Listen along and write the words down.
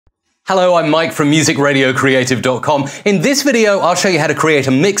Hello, I'm Mike from musicradiocreative.com. In this video, I'll show you how to create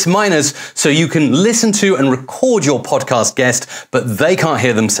a mix minus so you can listen to and record your podcast guest, but they can't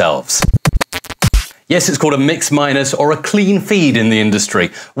hear themselves. Yes, it's called a mix minus or a clean feed in the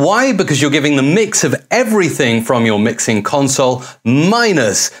industry. Why? Because you're giving the mix of everything from your mixing console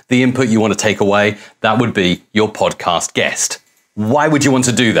minus the input you want to take away. That would be your podcast guest. Why would you want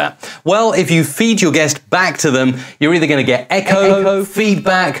to do that? Well, if you feed your guest back to them, you're either going to get echo,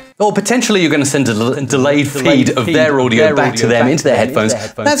 feedback, or potentially you're going to send a delayed feed of their audio back to them into their headphones.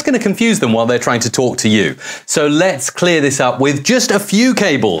 That's going to confuse them while they're trying to talk to you. So let's clear this up with just a few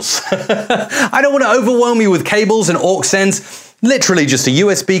cables. I don't want to overwhelm you with cables and aux sends. Literally just a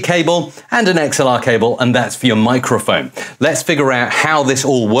USB cable and an XLR cable, and that's for your microphone. Let's figure out how this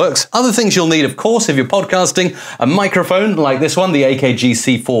all works. Other things you'll need, of course, if you're podcasting, a microphone like this one, the AKG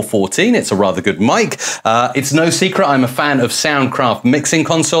C414. It's a rather good mic. It's no secret I'm a fan of Soundcraft mixing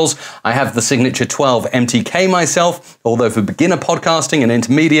consoles. I have the Signature 12 MTK myself, although for beginner podcasting and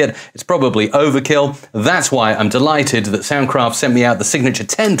intermediate, it's probably overkill. That's why I'm delighted that Soundcraft sent me out the Signature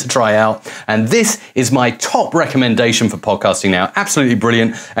 10 to try out, and this is my top recommendation for podcasting now. Absolutely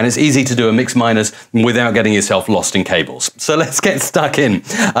brilliant, and it's easy to do a mix minus without getting yourself lost in cables. So let's get stuck in.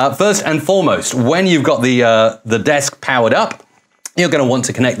 First and foremost, when you've got the desk powered up, you're going to want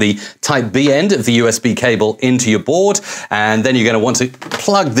to connect the Type B end of the USB cable into your board, and then you're going to want to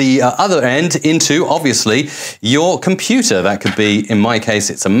plug the other end into, obviously, your computer. That could be, in my case,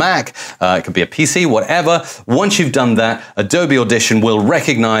 it's a Mac, it could be a PC, whatever. Once you've done that, Adobe Audition will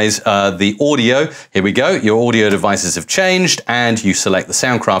recognize the audio. Here we go. Your audio devices have changed, and you select the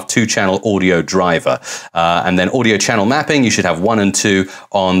Soundcraft 2-channel audio driver. And then audio channel mapping, you should have 1 and 2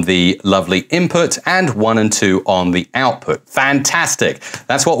 on the lovely input and 1 and 2 on the output. Fantastic.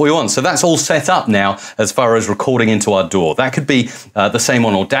 That's what we want. So that's all set up now as far as recording into our DAW. That could be the same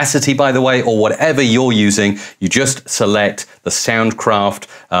on Audacity, by the way, or whatever you're using. You just select the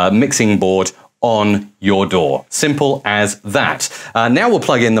Soundcraft mixing board on your DAW. Simple as that. Now we'll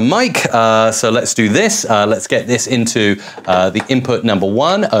plug in the mic. So let's do this. Let's get this into the input number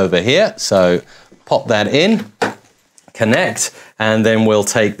 1 over here. So pop that in. Connect, and then we'll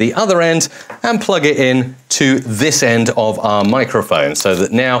take the other end and plug it in to this end of our microphone so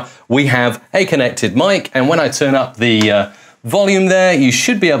that now we have a connected mic. And when I turn up the volume there, you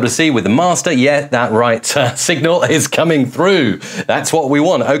should be able to see with the master, yeah, that right signal is coming through. That's what we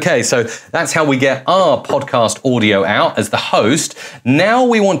want. Okay, so that's how we get our podcast audio out as the host. Now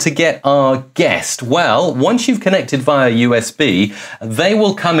we want to get our guest. Well, once you've connected via USB, they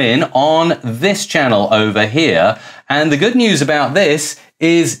will come in on this channel over here. And the good news about this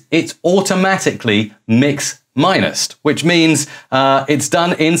is it's automatically mix minused, which means it's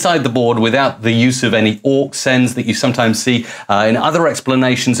done inside the board without the use of any aux sends that you sometimes see in other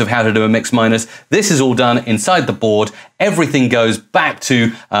explanations of how to do a mix minus. This is all done inside the board. Everything goes back to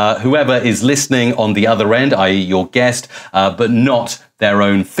whoever is listening on the other end, i.e. your guest, but not their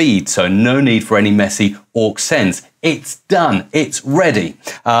own feed. So no need for any messy aux sends. It's done. It's ready.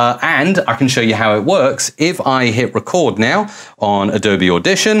 And I can show you how it works. If I hit record now on Adobe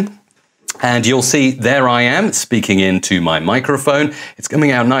Audition, and you'll see there I am speaking into my microphone. It's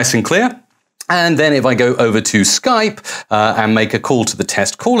coming out nice and clear. And then if I go over to Skype and make a call to the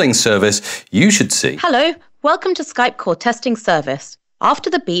test calling service, you should see. Hello, welcome to Skype call testing service.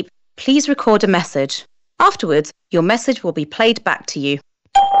 After the beep, please record a message. Afterwards, your message will be played back to you.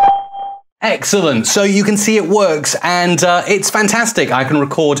 Excellent. So you can see it works, and it's fantastic. I can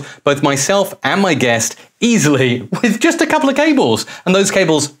record both myself and my guest easily with just a couple of cables. And those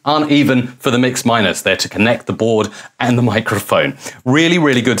cables aren't even for the mix minus. They're to connect the board and the microphone. Really,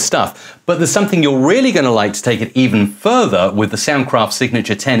 really good stuff. But there's something you're really going to like to take it even further with the Soundcraft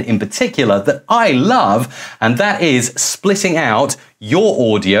Signature 10 in particular that I love, and that is splitting out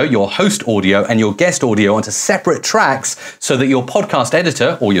your audio, your host audio, and your guest audio onto separate tracks so that your podcast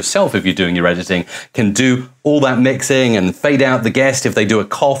editor, or yourself if you're doing your editing, can do all that mixing and fade out the guest if they do a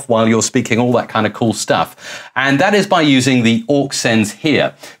cough while you're speaking, all that kind of cool stuff. And that is by using the aux sends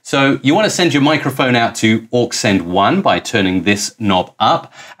here. So you want to send your microphone out to aux send 1 by turning this knob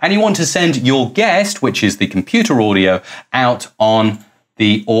up, and you want to send your guest, which is the computer audio, out on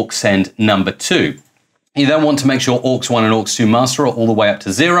the aux send number 2. You then want to make sure aux 1 and aux 2 master are all the way up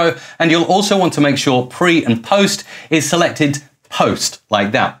to 0, and you'll also want to make sure pre and post is selected post,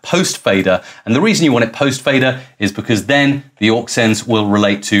 like that, post fader. And the reason you want it post fader is because then the aux sends will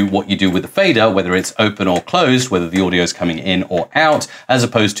relate to what you do with the fader, whether it's open or closed, whether the audio is coming in or out, as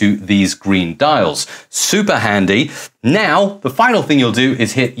opposed to these green dials. Super handy. Now, the final thing you'll do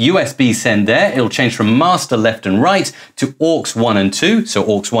is hit USB send there. It'll change from master left and right to aux 1 and 2. So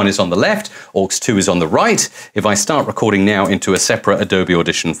aux 1 is on the left, aux 2 is on the right. If I start recording now into a separate Adobe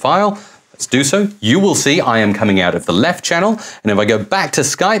Audition file, let's do so. You will see I am coming out of the left channel. And if I go back to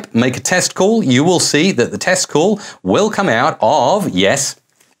Skype, make a test call, you will see that the test call will come out of, yes,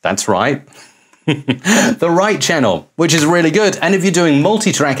 that's right, the right channel, which is really good. And if you're doing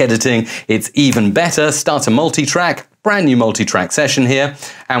multi-track editing, it's even better. Start a multi-track, brand new multi-track session here.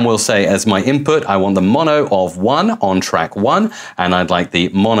 And we'll say as my input, I want the mono of 1 on track 1, and I'd like the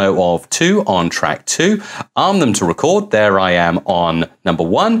mono of 2 on track 2. Arm them to record. There I am on number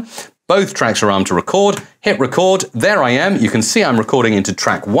 1. Both tracks are armed to record. Hit record. There I am. You can see I'm recording into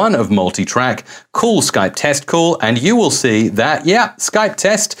track 1 of multi-track. Call Skype test call, and you will see that, yeah, Skype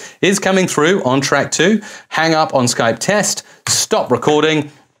test is coming through on track 2. Hang up on Skype test. Stop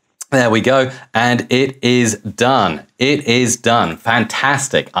recording. There we go. And it is done. It is done.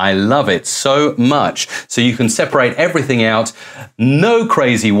 Fantastic. I love it so much. So you can separate everything out. No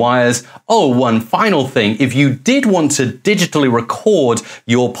crazy wires. Oh, one final thing. If you did want to digitally record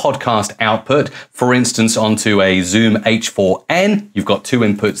your podcast output, for instance, onto a Zoom H4n, you've got 2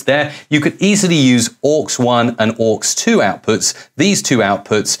 inputs there. You could easily use aux 1 and aux 2 outputs, these 2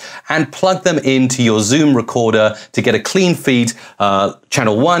 outputs, and plug them into your Zoom recorder to get a clean feed,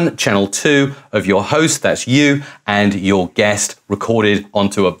 channel 1, channel 2 of your host, that's you, and your guest recorded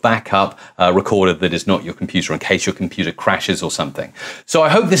onto a backup recorder that is not your computer in case your computer crashes or something. So I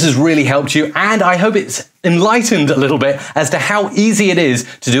hope this has really helped you, and I hope it's enlightened a little bit as to how easy it is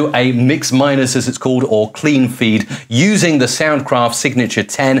to do a mix minus, as it's called, or clean feed using the Soundcraft Signature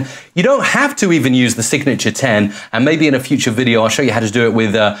 10. You don't have to even use the Signature 10, and maybe in a future video I'll show you how to do it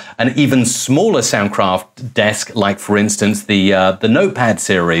with an even smaller Soundcraft desk, like for instance the Notepad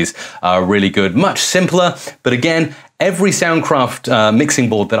series are really good, much simpler, but again, every Soundcraft mixing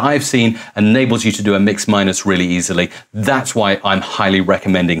board that I've seen enables you to do a mix minus really easily. That's why I'm highly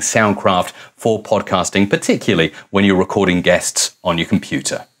recommending Soundcraft for podcasting, particularly when you're recording guests on your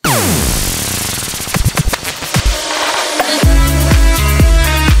computer.